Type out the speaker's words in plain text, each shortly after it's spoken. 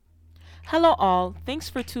Hello, all. Thanks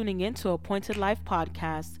for tuning in to Appointed Life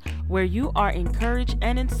Podcast, where you are encouraged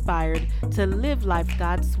and inspired to live life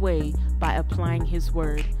God's way by applying His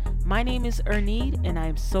Word. My name is Ernede, and I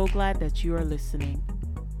am so glad that you are listening.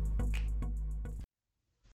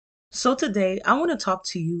 So, today I want to talk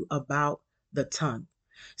to you about the tongue.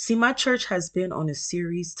 See, my church has been on a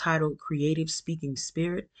series titled Creative Speaking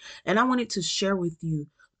Spirit, and I wanted to share with you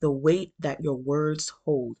the weight that your words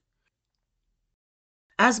hold.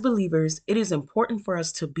 As believers, it is important for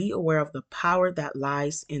us to be aware of the power that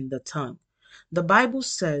lies in the tongue. The Bible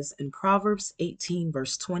says in Proverbs 18,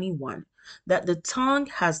 verse 21, that the tongue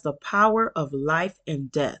has the power of life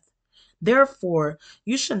and death. Therefore,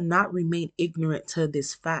 you should not remain ignorant to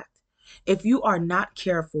this fact. If you are not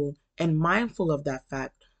careful and mindful of that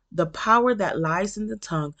fact, the power that lies in the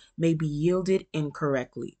tongue may be yielded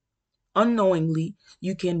incorrectly. Unknowingly,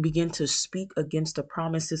 you can begin to speak against the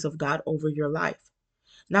promises of God over your life.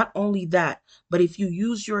 Not only that, but if you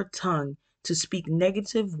use your tongue to speak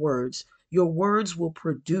negative words, your words will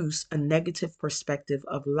produce a negative perspective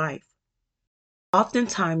of life.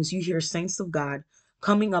 Oftentimes, you hear saints of God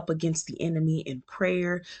coming up against the enemy in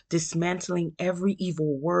prayer, dismantling every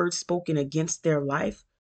evil word spoken against their life.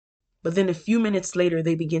 But then a few minutes later,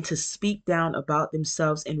 they begin to speak down about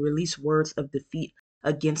themselves and release words of defeat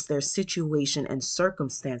against their situation and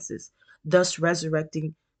circumstances, thus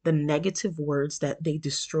resurrecting the negative words that they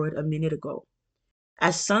destroyed a minute ago.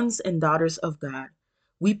 As sons and daughters of God,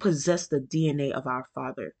 we possess the DNA of our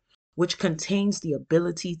Father, which contains the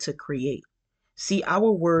ability to create. See,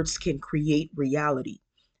 our words can create reality.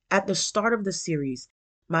 At the start of the series,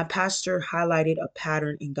 my pastor highlighted a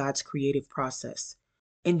pattern in God's creative process.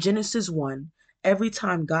 In Genesis 1, every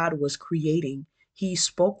time God was creating, he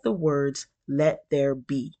spoke the words, "Let there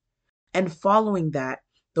be." And following that,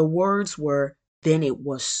 the words were, "Then it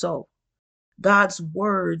was so." God's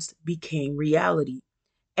words became reality.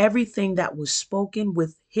 Everything that was spoken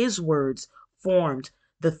with his words formed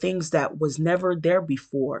the things that was never there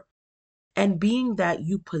before. And being that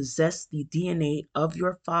you possess the DNA of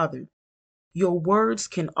your Father, your words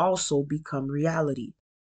can also become reality.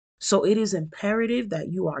 So it is imperative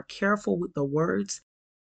that you are careful with the words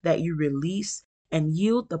that you release and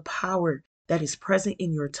yield the power that is present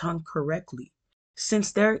in your tongue correctly.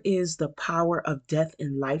 Since there is the power of death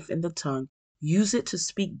and life in the tongue, use it to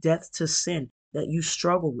speak death to sin that you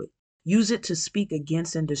struggle with. Use it to speak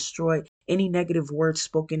against and destroy any negative words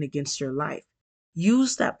spoken against your life.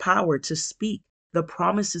 Use that power to speak the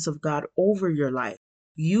promises of God over your life.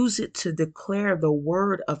 Use it to declare the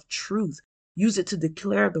word of truth. Use it to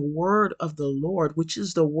declare the word of the Lord, which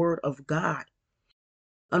is the word of God.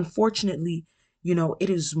 Unfortunately, it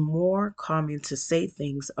is more common to say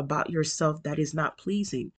things about yourself that is not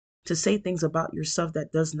pleasing, to say things about yourself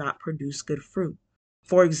that does not produce good fruit.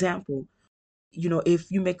 For example,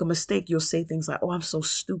 if you make a mistake, you'll say things like, "Oh, I'm so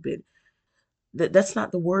stupid." That's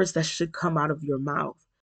not the words that should come out of your mouth,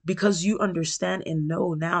 because you understand and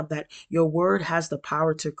know now that your word has the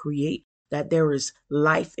power to create, that there is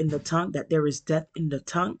life in the tongue, that there is death in the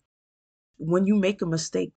tongue. When you make a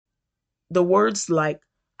mistake, the words like,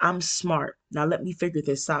 "I'm smart, now let me figure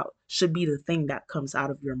this out," should be the thing that comes out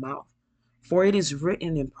of your mouth. For it is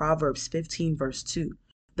written in Proverbs 15, verse 2,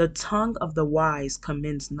 "The tongue of the wise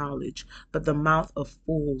commends knowledge, but the mouth of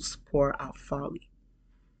fools pour out folly."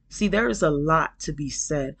 See, there is a lot to be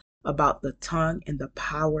said about the tongue and the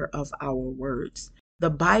power of our words. The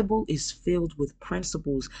Bible is filled with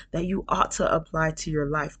principles that you ought to apply to your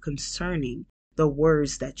life concerning the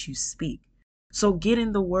words that you speak. So get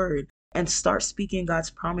in the word and start speaking God's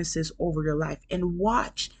promises over your life, and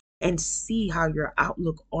watch and see how your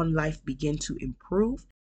outlook on life begin to improve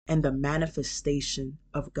and the manifestation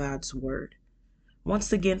of God's word.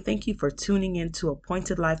 Once again, thank you for tuning in to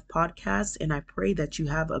Appointed Life Podcast, and I pray that you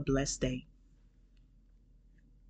have a blessed day.